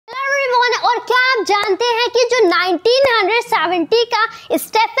सब जानते हैं कि जो 1970 का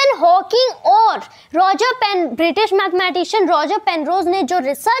स्टीफन हॉकिंग और ब्रिटिश मैथमेटिशियन रॉजर पेनरोज ने जो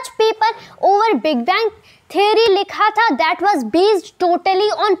research paper over big bang theory लिखा था, that was based totally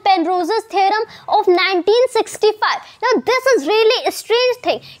on पेनरोजेस theorem of 1965. Now this is really strange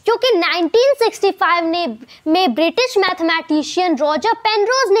thing, क्योंकि 1965 में ब्रिटिश मैथमेटिशियन रॉजर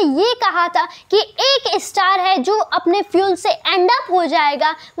पेनरोज ने ये कहा था कि एक स्टार है जो अपने फ्यूल से एंड अप हो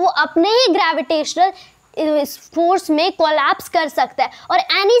जाएगा, वो अपने ही ग्रेविटेशनल फोर्स में कोलैप्स कर सकता है, और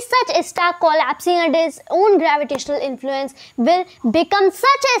any such star collapsing under its own gravitational influence will become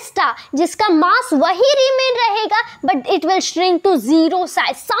such A star जिसका मास वही रिमेन रहेगा but it will shrink to zero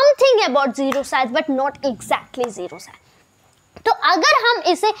size, something about zero size but not exactly zero size. तो अगर हम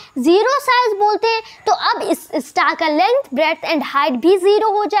इसे zero size बोलते हैं तो अब इस स्टार का लेंथ, ब्रेड्थ एंड हाइट भी जीरो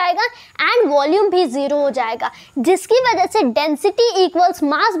हो जाएगा एंड वॉल्यूम भी जीरो हो जाएगा, जिसकी वजह से density equals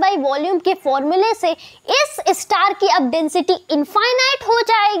mass by volume के फॉर्मूले से इस स्टार की अब डेंसिटी इनफाइनाइट हो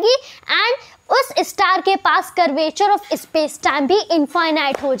जाएगी एंड उस स्टार के पास कर्वेचर ऑफ स्पेस टाइम भी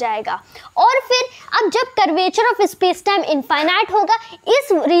इनफाइनाइट हो जाएगा. और फिर अब जब curvature of space time infinite होगा, इस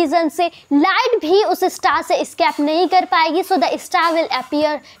रीजन से लाइट भी उस स्टार से एस्केप नहीं कर पाएगी, so the star will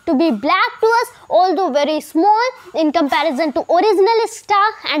appear to be black to us although very small in comparison to original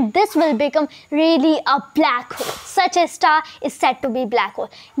star, and this will become really a black hole. Such A star is said to be black hole.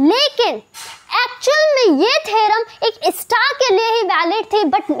 लेकिन actual में ये theorem एक star के लिए ही valid थी,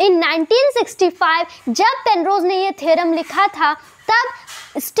 but in 1965 जब Penrose ने ये थ्योरम लिखा था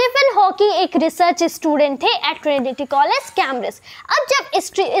तब स्टीफन हॉकिंग एक रिसर्च स्टूडेंट थे एट ट्रिनिटी कॉलेज कैम्ब्रिज. अब जब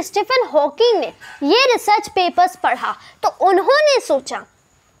स्टीफन हॉकिंग ने ये रिसर्च पेपर्स पढ़ा तो उन्होंने सोचा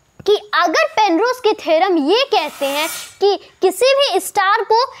कि अगर पेनरोज के थ्योरम ये कहते हैं कि किसी भी स्टार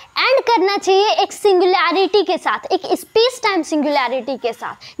को एंड करना चाहिए एक सिंगुलैरिटी के साथ, एक स्पेस टाइम सिंगुलैरिटी के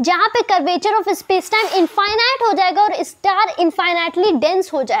साथ, जहाँ पे curvature of space time infinite हो जाएगा और स्टार इनफाइनाइटली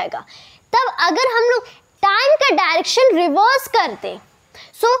डेंस हो जाएगा, तब अगर हम लोग टाइम का डायरेक्शन रिवर्स कर दें,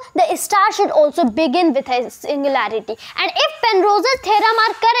 so the star should also begin with a singularity. And if Penrose's theorem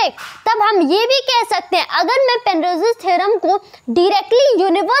are correct, तब हम ये भी कह सकते हैं, अगर मैं Penrose's theorem को directly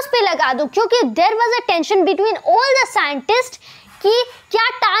यूनिवर्स पे लगा दूं, क्योंकि there was a tension between all the scientists कि क्या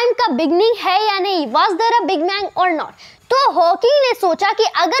टाइम का बिगनिंग है या नहीं, was there a big bang or not. तो हॉकिंग ने सोचा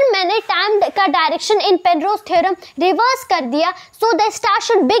कि अगर मैंने टाइम का direction in Penrose theorem reverse कर दिया, so the star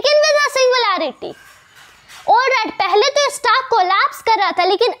should begin with a singularity. Alright, पहले तो स्टार कोलैप्स कर रहा था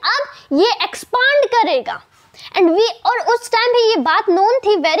लेकिन अब ये एक्सपांड करेगा और उस टाइम भी ये बात नोन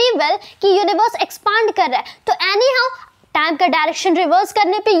थी वेरी वेल कि यूनिवर्स एक्सपांड कर रहा है. तो एनी हाउ टाइम का डायरेक्शन रिवर्स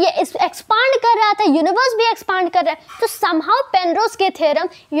करने पे ये एक्सपांड कर रहा था, यूनिवर्स भी एक्सपांड कर रहा है, तो समहाउ पेनरोज के थ्योरम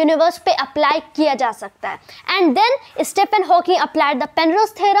यूनिवर्स पे अप्लाई किया जा सकता है. And then Stephen Hawking applied the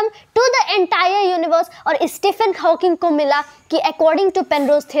Penrose theorem to the entire universe, और स्टीफन हॉकिंग को मिला कि according to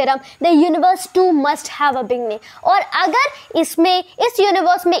Penrose theorem the universe to must have a beginning. और अगर इस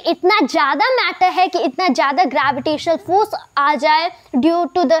यूनिवर्स में इतना ज़्यादा मैटर है कि इतना ज़्यादा ग्रेविटेशनल फोर्स आ जाए due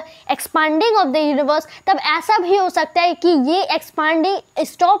to the expanding of the universe, तब ऐसा भी हो सकता है कि ये एक्सपांडिंग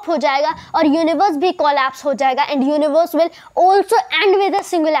स्टॉप हो जाएगा और यूनिवर्स भी कोलैप्स हो जाएगा, and universe will also and with a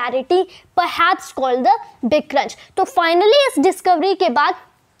singularity perhaps called the big crunch. तो फाइनली इस डिस्कवरी के बाद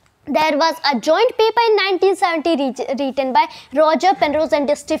there was a joint paper in 1970 written by Roger Penrose and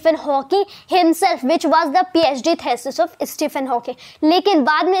Stephen Hawking himself, which was the PhD thesis of Stephen Hawking. लेकिन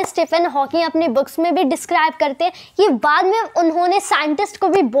बाद में Stephen Hawking अपनी books में भी डिस्क्राइब करते हैं कि बाद में उन्होंने साइंटिस्ट को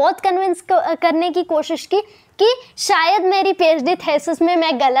भी बहुत कन्विंस करने की कोशिश की कि शायद मेरी PhD थेसिस में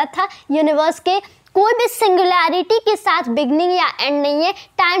मैं गलत था, यूनिवर्स के कोई भी सिंगुलैरिटी के साथ बिगनिंग या एंड नहीं है,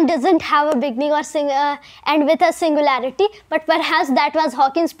 time doesn't have a beginning और and with a singularity, but perhaps that was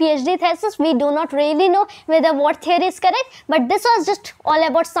Hawkins PhD thesis. We do not really know whether what theory is correct, but this was just all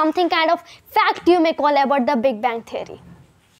about something kind of fact you may call about the Big Bang theory.